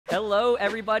Hello,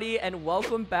 everybody, and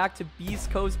welcome back to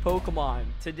Beastcoast Pokemon.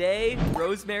 Today,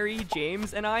 Rosemary,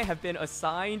 James, and I have been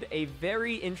assigned a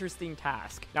very interesting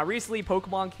task. Now, recently,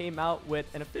 Pokemon came out with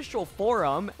an official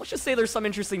forum. Let's just say there's some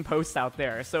interesting posts out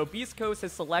there. So, Beastcoast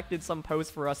has selected some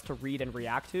posts for us to read and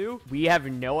react to. We have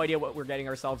no idea what we're getting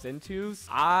ourselves into.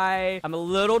 I am a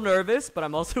little nervous, but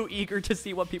I'm also eager to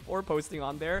see what people are posting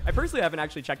on there. I personally haven't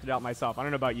actually checked it out myself. I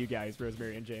don't know about you guys,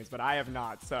 Rosemary and James, but I have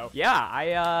not. So,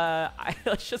 yeah,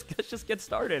 let's just get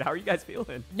started. How are you guys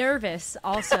feeling? Nervous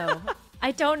also. I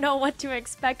don't know what to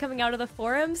expect coming out of the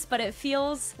forums, but it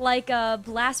feels like a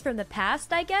blast from the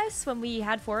past, I guess, when we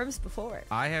had forums before.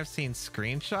 I have seen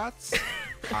screenshots.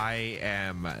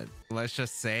 Let's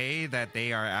just say that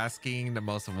they are asking the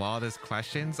most wildest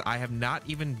questions. I have not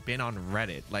even been on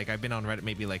Reddit. Like, I've been on Reddit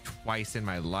maybe like twice in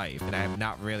my life, and I have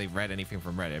not really read anything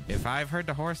from Reddit. If I've heard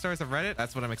the horror stories of Reddit,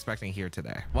 that's what I'm expecting here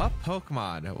today. What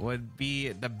Pokemon would be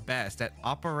the best at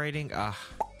operating a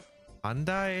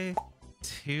Hyundai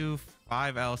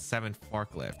 5L7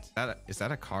 forklift? Is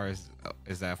that a car?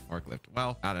 Is that a forklift?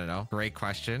 Well, I don't know. Great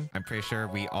question. I'm pretty sure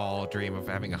we all dream of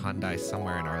having a Hyundai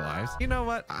somewhere in our lives. You know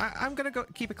what? I'm gonna go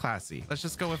keep it classy. Let's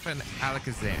just go with an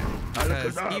Alakazam.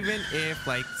 Because even if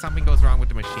like something goes wrong with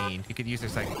the machine, you could use their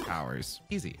psychic powers.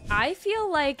 Easy. I feel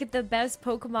like the best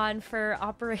Pokemon for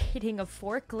operating a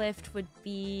forklift would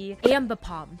be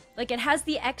Ambipom. Like, it has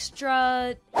the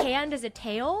extra hand as a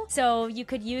tail, so you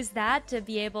could use that to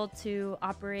be able to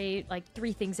operate like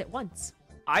 3 things at once.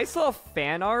 I saw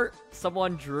fan art.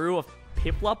 Someone drew a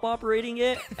Piplup operating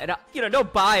it, and no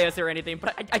bias or anything,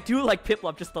 but I do like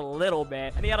Piplup just a little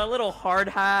bit. And he had a little hard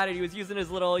hat, and he was using his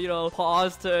little,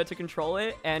 paws to control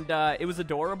it, and it was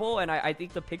adorable. And I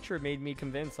think the picture made me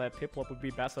convinced that Piplup would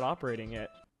be best at operating it.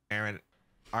 Aaron,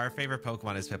 our favorite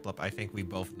Pokemon is Piplup. I think we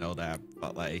both know that,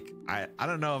 but like, I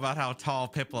don't know about how tall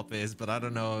Piplup is, but I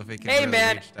don't know if it can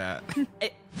reach that.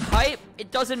 It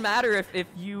doesn't matter if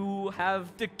you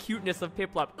have the cuteness of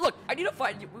Piplup. Look,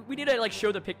 we need to like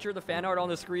show the picture of the fan art on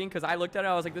the screen, because I looked at it,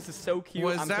 I was like, this is so cute.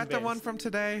 Was that the one from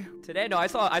today? Today? No, I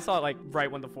saw it like right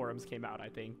when the forums came out, I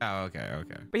think. Oh, okay.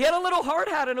 But he had a little hard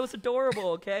hat and it was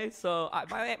adorable, okay? So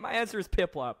my answer is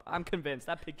Piplup. I'm convinced.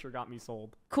 That picture got me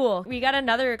sold. Cool. We got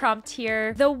another prompt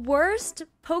here. The worst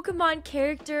Pokemon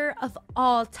character of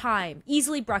all time.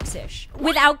 Easily Bruxish.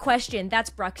 Without question, that's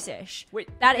Bruxish. Wait,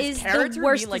 that is the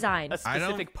worst design. A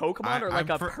specific Pokemon or like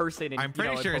a person? I'm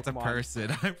pretty sure it's a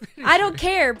person. I don't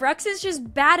care. Brux is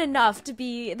just bad enough to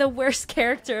be the worst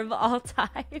character of all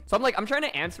time. So I'm trying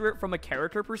to answer it from a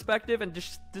character perspective, and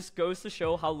this goes to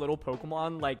show how little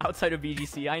Pokemon, like, outside of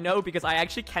VGC I know, because I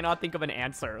actually cannot think of an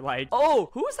answer. Like, oh,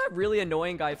 who was that really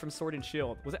annoying guy from Sword and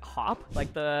Shield? Was it Hop?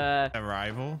 Like the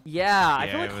rival? Yeah, I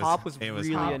feel like Hop was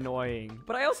really annoying.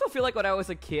 But I also feel like when I was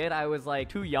a kid, I was like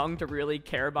too young to really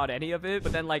care about any of it.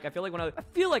 But then like I feel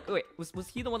like wait, was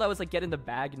he the one that was like get in the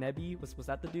bag, Nebby? Was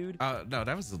that the dude? No,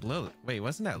 that was Lily. Wait,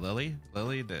 wasn't that Lily?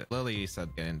 Lily said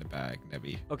get in the bag,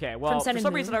 Nebby. Okay, well, for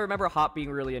some reason I remember Hop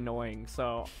being really annoying,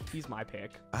 so he's my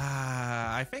pick.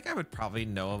 I think I would probably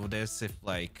know this if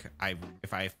I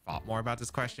thought more about this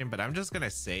question, but I'm just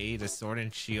gonna say the Sword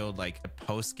and Shield, like the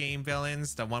post-game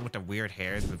villains, the one with the weird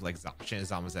hairs with like Zacian and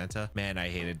Zamazenta. Man, I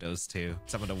hated those two.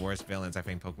 Some of the worst villains I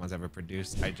think Pokemon's ever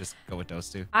produced. I just go with those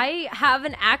two. I have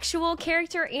an actual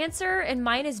character answer, and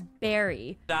mine is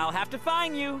Barry. I'll have to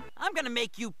fine you. I'm gonna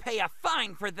make you pay a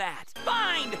fine for that.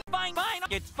 Fine!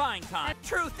 It's fine time.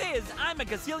 Truth is, I'm a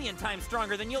gazillion times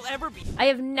stronger than you'll ever be. I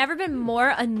have never been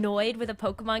more annoyed with a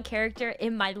Pokemon character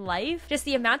in my life. Just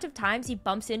the amount of times he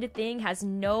bumps into things, has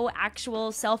no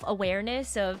actual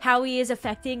self-awareness of how he is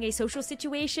affecting a social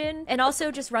situation, and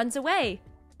also just runs away.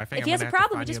 I think if he has a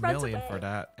problem, he just runs away. For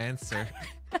that answer.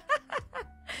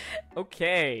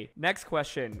 Okay, next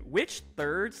question. Which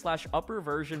third/upper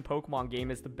version Pokemon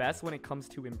game is the best when it comes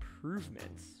to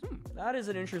improvements? That is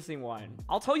an interesting one.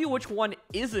 I'll tell you which one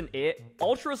isn't it.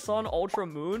 Ultra Sun, Ultra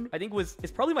Moon, I think is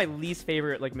probably my least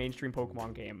favorite like mainstream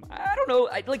Pokemon game. I don't know.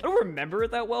 I don't remember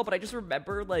it that well, but I just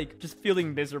remember like just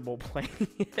feeling miserable playing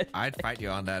it. I'd fight you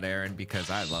on that, Aaron, because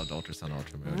I loved Ultra Sun,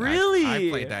 Ultra Moon. Really?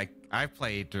 I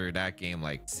played through that game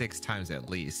like 6 times at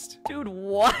least. Dude,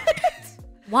 what?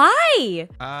 Why?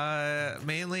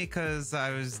 Mainly because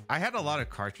I had a lot of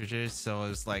cartridges, so it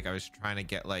was like I was trying to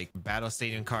get like Battle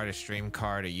Stadium card, a stream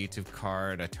card, a YouTube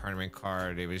card, a tournament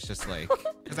card. It was just like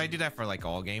because I do that for like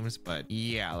all games, but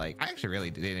yeah, like I actually really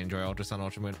did enjoy Ultra Sun,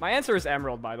 Ultra Moon. My answer is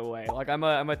Emerald, by the way. Like I'm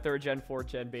a 3rd gen, 4th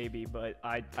gen baby, but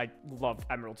I love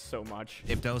Emerald so much.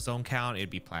 If those don't count, it'd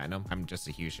be Platinum. I'm just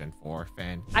a huge Gen 4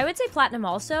 fan. I would say Platinum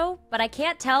also, but I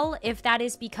can't tell if that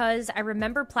is because I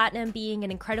remember Platinum being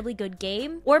an incredibly good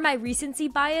game or my recency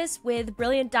bias with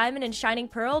Brilliant Diamond and Shining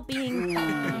Pearl being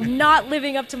not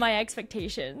living up to my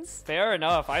expectations. Fair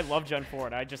enough. I love Gen 4,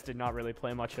 and I just did not really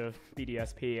play much of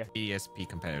BDSP. BDSP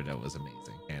competitor was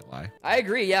amazing, can't lie. I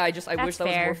agree. Yeah, I wish that was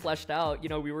fair. more fleshed out. You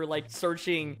know, we were like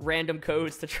searching random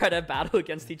codes to try to battle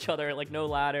against each other, like no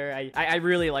ladder. I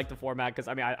really like the format because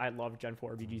I love Gen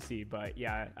 4 BGC, but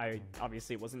yeah, I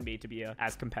obviously it wasn't made to be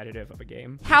as competitive of a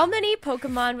game. How many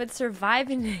Pokemon would survive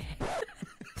in...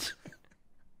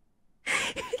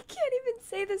 I can't even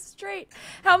say this straight.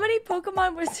 How many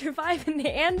Pokemon would survive in the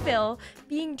anvil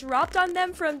being dropped on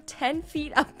them from 10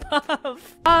 feet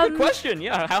above? Good question.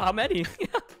 Yeah, how many?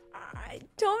 I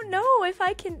don't know if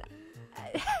I can...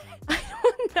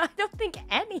 I don't think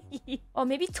any. Oh,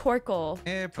 maybe Torkoal.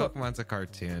 Pokemon's a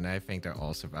cartoon. I think they'll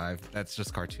all survive. That's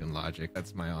just cartoon logic.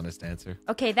 That's my honest answer.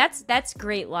 Okay, that's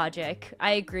great logic.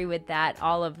 I agree with that.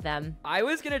 All of them. I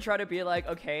was gonna try to be like,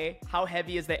 okay, how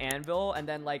heavy is the anvil? And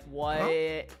then like what?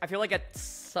 Huh? I feel like at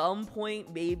some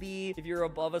point, maybe if you're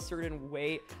above a certain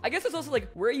weight. I guess it's also like,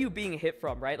 where are you being hit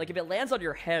from, right? Like if it lands on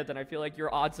your head, then I feel like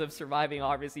your odds of surviving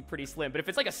are obviously pretty slim. But if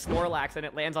it's like a Snorlax and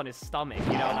it lands on his stomach,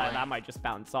 you know, that might just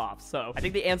bounce off. So I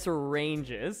think the answer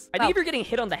ranges. I think if you're getting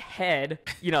hit on the head,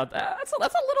 you know, that's a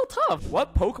little tough.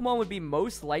 What Pokemon would be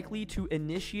most likely to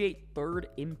initiate third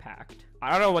impact?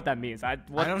 I don't know what that means. I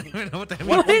don't even know what that means.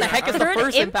 What the heck is the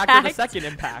first impact or the second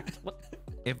impact? What?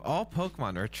 If all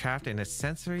Pokemon are trapped in a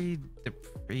sensory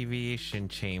deprivation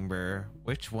chamber,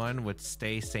 which one would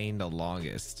stay sane the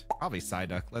longest? Probably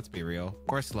Psyduck, let's be real.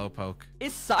 Or Slowpoke.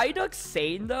 Is Psyduck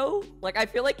sane though? Like, I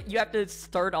feel like you have to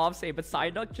start off sane, but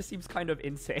Psyduck just seems kind of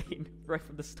insane right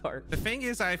from the start. The thing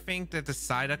is, I think that the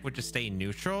Psyduck would just stay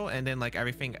neutral, and then like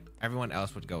everyone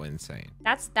else would go insane.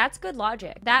 That's good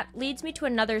logic. That leads me to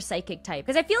another psychic type,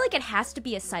 because I feel like it has to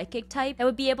be a psychic type that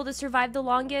would be able to survive the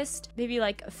longest. Maybe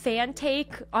like a fan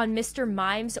take on Mr.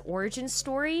 Mime's origin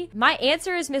story. My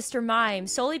answer is Mr. Mime,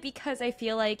 solely because I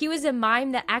feel like he was a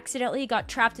mime that accidentally got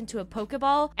trapped into a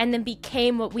Pokeball and then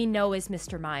became what we know as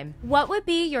Mr. Mime. What would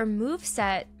be your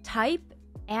moveset, type,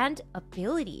 and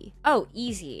ability? Oh,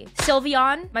 easy.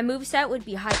 Sylveon. My moveset would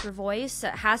be Hyper Voice.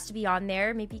 It has to be on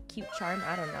there. Maybe Cute Charm.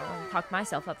 I don't know. I'll talk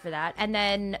myself up for that. And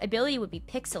then ability would be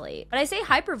Pixelate. But I say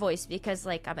Hyper Voice because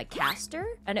like I'm a caster,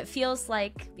 and it feels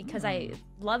like because I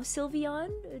love Sylveon,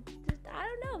 I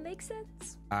don't know, makes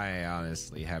sense. I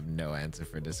honestly have no answer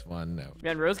for this one. No.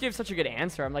 Man, Rose gave such a good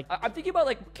answer. I'm thinking about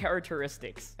like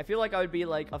characteristics. I feel like I would be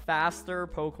like a faster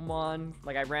Pokemon.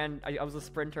 Like I was a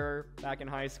sprinter back in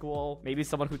high school. Maybe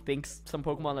some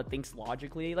Pokemon that thinks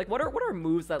logically. Like what are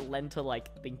moves that lend to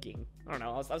like thinking? I don't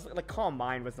know. I was like Calm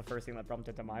Mind was the first thing that jumped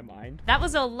into my mind. That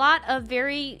was a lot of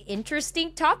very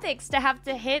interesting topics to have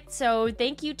to hit. So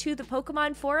thank you to the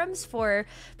Pokemon forums for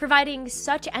providing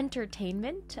such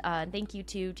entertainment. Thank you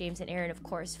to James and Aaron, of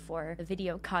course, for the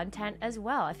video content as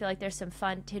well. I feel like there's some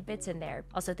fun tidbits in there.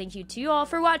 Also, thank you to you all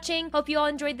for watching. Hope you all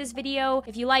enjoyed this video.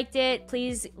 If you liked it,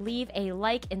 please leave a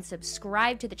like and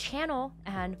subscribe to the channel,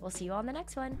 and we'll see you all in the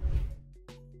next one.